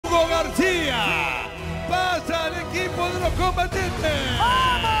García pasa al equipo de los combatientes.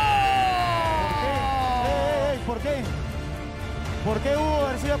 ¡Vamos! ¿Por qué? ¿Por qué Hugo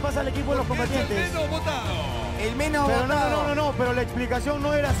García pasa al equipo de los combatientes? Es el menos votado. El menos Pero votado. no, pero la explicación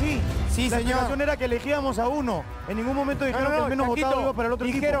no era así. Sí, la señor. explicación era que elegíamos a uno. En ningún momento dijeron que el menos votado iba para el otro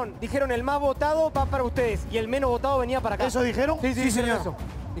equipo. Dijeron el más votado va para ustedes y el menos votado venía para acá. ¿Eso dijeron? Sí, señor. Eso.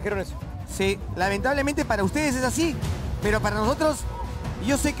 Dijeron eso. Sí, lamentablemente para ustedes es así, pero para nosotros,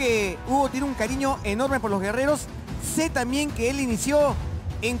 yo sé que Hugo tiene un cariño enorme por los guerreros, sé también que él inició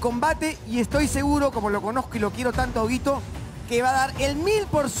en combate y estoy seguro, como lo conozco y lo quiero tanto a Huguito, que va a dar el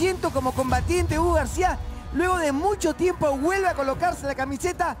 1000% como combatiente. Hugo García, luego de mucho tiempo, vuelve a colocarse la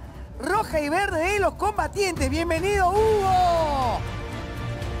camiseta roja y verde de los combatientes. ¡Bienvenido, Hugo!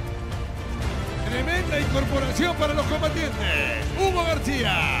 Tremenda incorporación para los combatientes. Hugo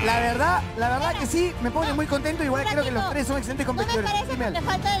García. La verdad que sí, me pone muy contento. Igual creo que los tres son excelentes No me competidores. parece Dime, porque Ale.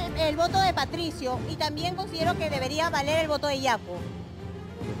 falta el voto de Patricio y también considero que debería valer el voto de Yapo.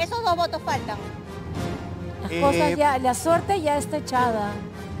 Esos dos votos faltan. Las cosas ya, la suerte ya está echada.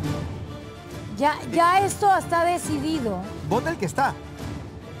 Ya esto está decidido. Vota el que está.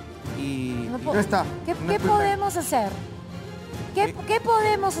 Y no está. ¿Qué No está. podemos hacer? ¿Qué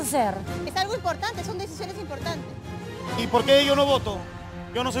podemos hacer? Es algo importante, son decisiones importantes. ¿Y por qué yo no voto?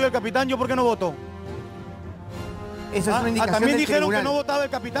 Yo no soy el capitán, ¿yo por qué no voto? Eso es una indicación también del dijeron tribunal. que no votaba el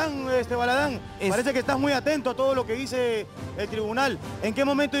capitán, Baladán. Parece que estás muy atento a todo lo que dice el tribunal. ¿En qué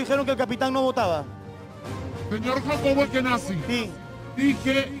momento dijeron que el capitán no votaba? Señor Jacobo Ekenazi, Sí.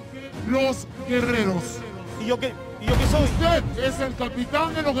 dije los guerreros. ¿Y yo qué soy? Usted es el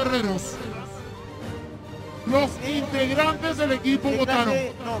capitán de los guerreros. Los integrantes del equipo votaron.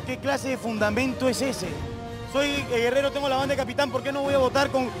 ¿Qué clase de fundamento es ese? Soy guerrero, tengo la banda de capitán, ¿por qué no voy a votar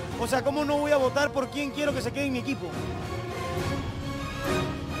con...? O sea, ¿cómo no voy a votar por quién quiero que se quede en mi equipo?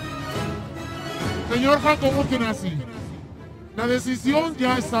 Señor Jacobo Ekenazi, la decisión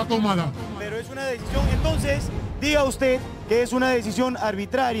ya está tomada. Pero es una decisión, entonces, diga usted que es una decisión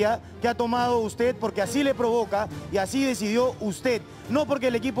arbitraria que ha tomado usted porque así le provoca y así decidió usted. No porque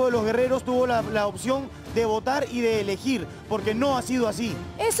el equipo de los guerreros tuvo la opción de votar y de elegir, porque no ha sido así.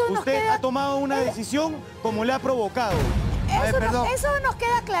 Usted ha tomado una decisión como le ha provocado. Eso nos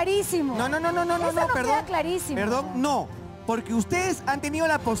queda clarísimo. No, perdón. Queda clarísimo. Perdón, no. Porque ustedes han tenido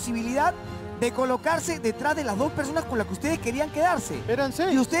la posibilidad de colocarse detrás de las dos personas con las que ustedes querían quedarse.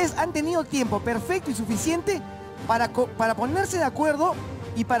 Espérense. Y ustedes han tenido tiempo perfecto y suficiente para ponerse de acuerdo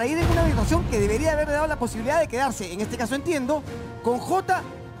y para ir en una votación que debería haberle dado la posibilidad de quedarse, en este caso entiendo, con Jota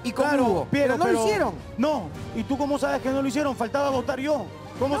y con Hugo. Pero no lo hicieron. No. ¿Y tú cómo sabes que no lo hicieron? Faltaba votar yo.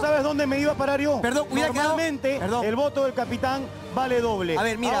 ¿Cómo sabes dónde me iba a parar yo? Perdón, hubiera quedado... Normalmente, Perdón. el voto del capitán vale doble. A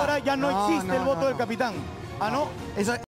ver, mira. Ahora ya no existe el voto del capitán. ¿Ah, no? Eso...